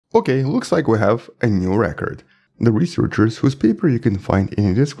Okay, looks like we have a new record. The researchers, whose paper you can find in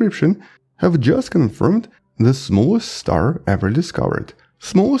the description, have just confirmed the smallest star ever discovered.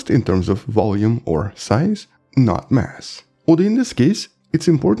 Smallest in terms of volume or size, not mass. Although in this case, it's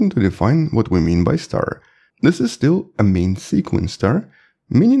important to define what we mean by star. This is still a main sequence star,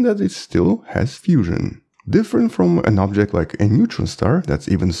 meaning that it still has fusion. Different from an object like a neutron star that's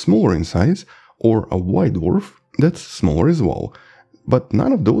even smaller in size, or a white dwarf that's smaller as well. But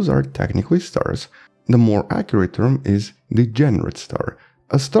none of those are technically stars. The more accurate term is degenerate star,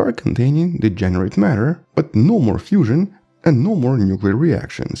 a star containing degenerate matter, but no more fusion and no more nuclear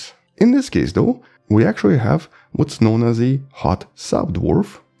reactions. In this case though, we actually have what's known as a hot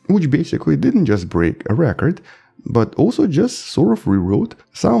subdwarf, which basically didn't just break a record, but also just sort of rewrote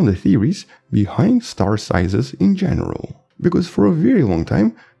some of the theories behind star sizes in general. Because for a very long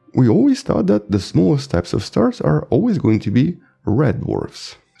time, we always thought that the smallest types of stars are always going to be red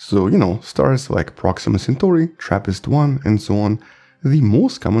dwarfs. So, you know, stars like Proxima Centauri, TRAPPIST-1, and so on, the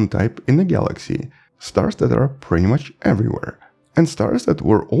most common type in the galaxy. Stars that are pretty much everywhere. And stars that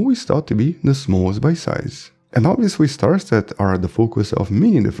were always thought to be the smallest by size. And obviously stars that are the focus of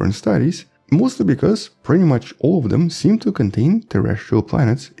many different studies, mostly because pretty much all of them seem to contain terrestrial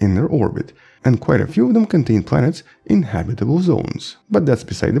planets in their orbit, and quite a few of them contain planets in habitable zones. But that's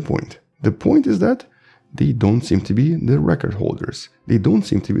beside the point. The point is that they don't seem to be the record holders. They don't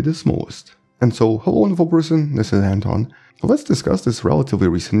seem to be the smallest. And so, hello wonderful person, this is Anton. Let's discuss this relatively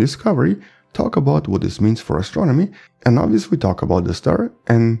recent discovery, talk about what this means for astronomy, and obviously talk about the star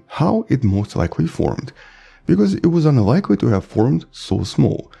and how it most likely formed. Because it was unlikely to have formed so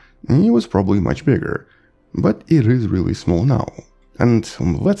small. It was probably much bigger, but it is really small now. And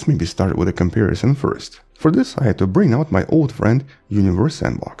let's maybe start with a comparison first. For this I had to bring out my old friend Universe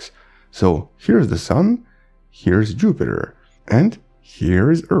Sandbox. So here's the Sun, here's Jupiter, and here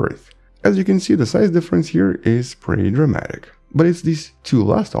is Earth. As you can see, the size difference here is pretty dramatic. But it's these two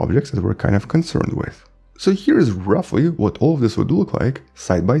last objects that we're kind of concerned with. So here's roughly what all of this would look like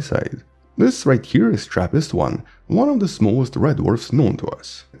side by side. This right here is TRAPPIST-1, one of the smallest red dwarfs known to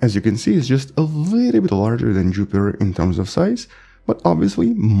us. As you can see, it's just a little bit larger than Jupiter in terms of size, but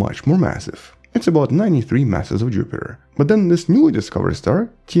obviously much more massive. It's about 93 masses of Jupiter. But then this newly discovered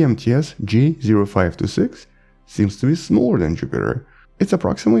star, TMTS J0526, seems to be smaller than Jupiter. It's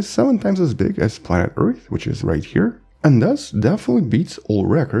approximately 7 times as big as planet Earth, which is right here, and thus definitely beats all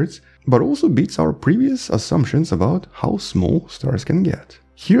records, but also beats our previous assumptions about how small stars can get.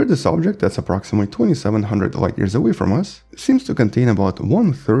 Here, this object that's approximately 2700 light years away from us seems to contain about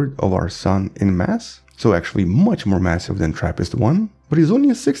 1/3 of our Sun in mass, so actually much more massive than TRAPPIST-1, but is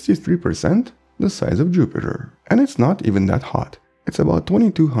only 63% the size of Jupiter. And it's not even that hot. It's about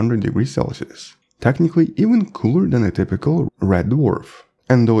 2200 degrees Celsius. Technically even cooler than a typical red dwarf.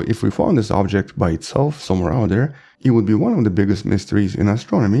 And though if we found this object by itself somewhere out there, it would be one of the biggest mysteries in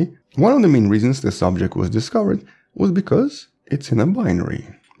astronomy, one of the main reasons this object was discovered was because it's in a binary.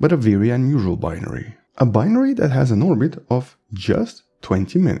 But a very unusual binary. A binary that has an orbit of just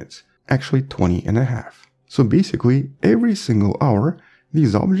 20 minutes. Actually 20 and a half. So basically every single hour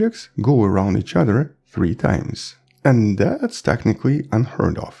these objects go around each other 3 times. And that's technically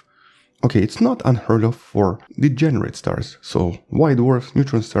unheard of. Okay, it's not unheard of for degenerate stars, so white dwarfs,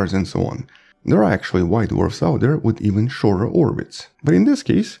 neutron stars and so on. There are actually white dwarfs out there with even shorter orbits. But in this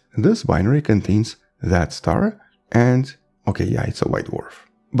case, this binary contains that star and, okay, yeah, it's a white dwarf.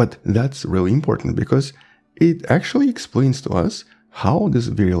 But that's really important because it actually explains to us how this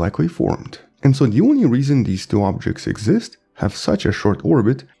very likely formed. And so the only reason these two objects exist, have such a short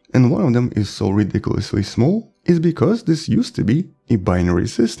orbit, and one of them is so ridiculously small, is because this used to be a binary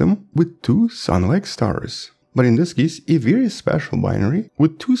system with 2 sun-like stars. But in this case, a very special binary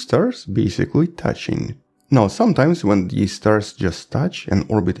with 2 stars basically touching. Now, sometimes when these stars just touch and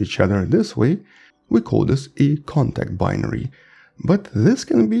orbit each other this way, we call this a contact binary. But this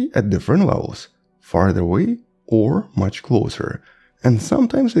can be at different levels, farther away or much closer. And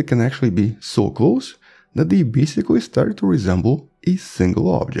sometimes it can actually be so close that they basically start to resemble a single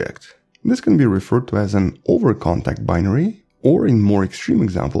object. This can be referred to as an over-contact binary, or in more extreme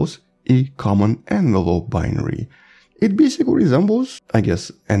examples, a common envelope binary. It basically resembles, I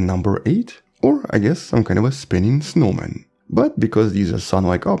guess, a number 8, or I guess some kind of a spinning snowman. But because these are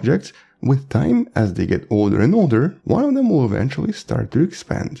sun-like objects, with time, as they get older and older, one of them will eventually start to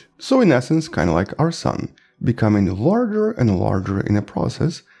expand. So in essence, kind of like our Sun, becoming larger and larger in a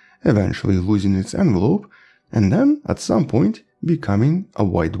process, eventually losing its envelope, and then, at some point, becoming a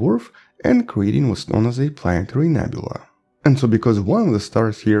white dwarf and creating what's known as a planetary nebula. And so because one of the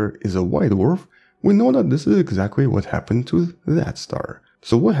stars here is a white dwarf, we know that this is exactly what happened to that star.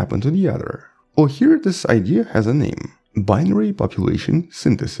 So what happened to the other? Well, here this idea has a name: binary population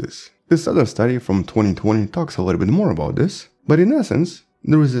synthesis. This other study from 2020 talks a little bit more about this, but in essence,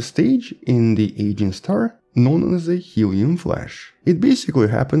 there is a stage in the aging star known as the helium flash. It basically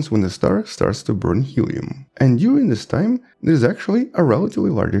happens when the star starts to burn helium. And during this time, there's actually a relatively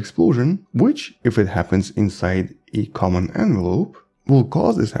large explosion, which, if it happens inside a common envelope, will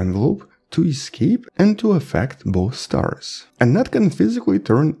cause this envelope to escape and to affect both stars. And that can physically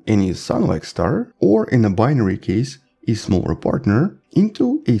turn any Sun-like star, or in a binary case, a smaller partner,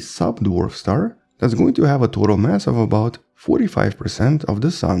 into a subdwarf star that's going to have a total mass of about 45% of the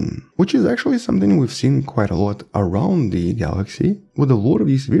Sun, which is actually something we've seen quite a lot around the galaxy, with a lot of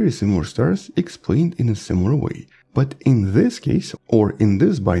these very similar stars explained in a similar way. But in this case, or in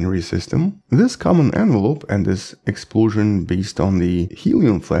this binary system, this common envelope and this explosion based on the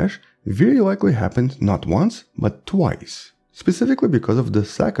helium flash very likely happened not once, but twice. Specifically because of the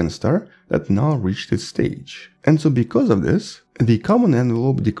second star that now reached its stage. And so because of this, the common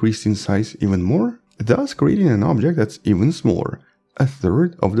envelope decreased in size even more, thus creating an object that's even smaller, a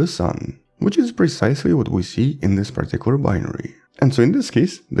third of the Sun, which is precisely what we see in this particular binary. And so in this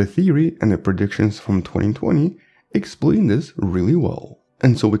case, the theory and the predictions from 2020 explain this really well.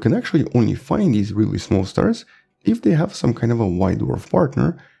 And so we can actually only find these really small stars if they have some kind of a white dwarf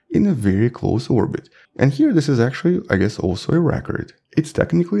partner in a very close orbit. And here this is actually, I guess, also a record. It's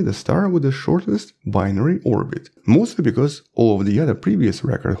technically the star with the shortest binary orbit, mostly because all of the other previous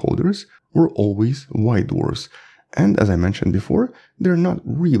record holders were always white dwarfs. And as I mentioned before, they're not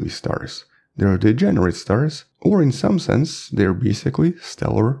really stars. They're degenerate stars, or in some sense, they're basically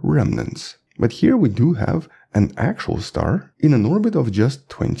stellar remnants. But here we do have an actual star in an orbit of just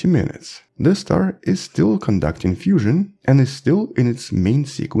 20 minutes. This star is still conducting fusion and is still in its main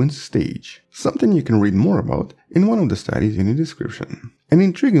sequence stage, something you can read more about in one of the studies in the description. And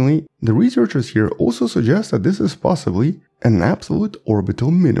intriguingly, the researchers here also suggest that this is possibly an absolute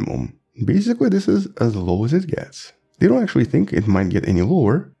orbital minimum. Basically, this is as low as it gets. They don't actually think it might get any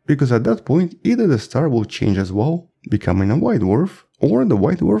lower, because at that point either the star will change as well, becoming a white dwarf, or the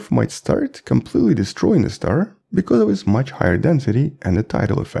white dwarf might start completely destroying the star because of its much higher density and the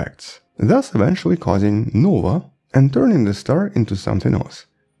tidal effects, thus eventually causing nova and turning the star into something else,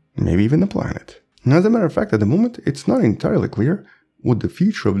 maybe even a planet. Now, as a matter of fact, at the moment it's not entirely clear what the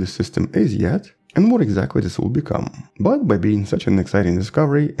future of the system is yet and what exactly this will become. But by being such an exciting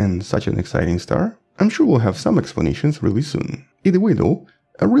discovery and such an exciting star, I'm sure we'll have some explanations really soon. Either way though,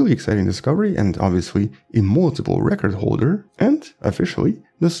 a really exciting discovery and obviously a multiple record holder, and officially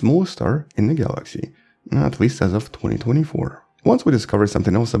the smallest star in the galaxy, at least as of 2024. Once we discover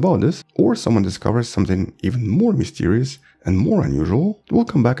something else about this, or someone discovers something even more mysterious and more unusual, we'll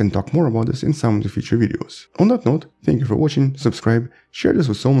come back and talk more about this in some of the future videos. On that note, thank you for watching, subscribe, share this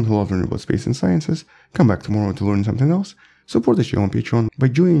with someone who loves learning about space and sciences, come back tomorrow to learn something else, support the channel on Patreon by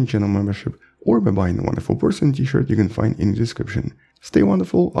joining channel membership or by buying the Wonderful Person t-shirt you can find in the description. Stay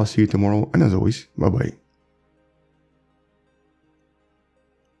wonderful, I'll see you tomorrow, and as always, bye bye.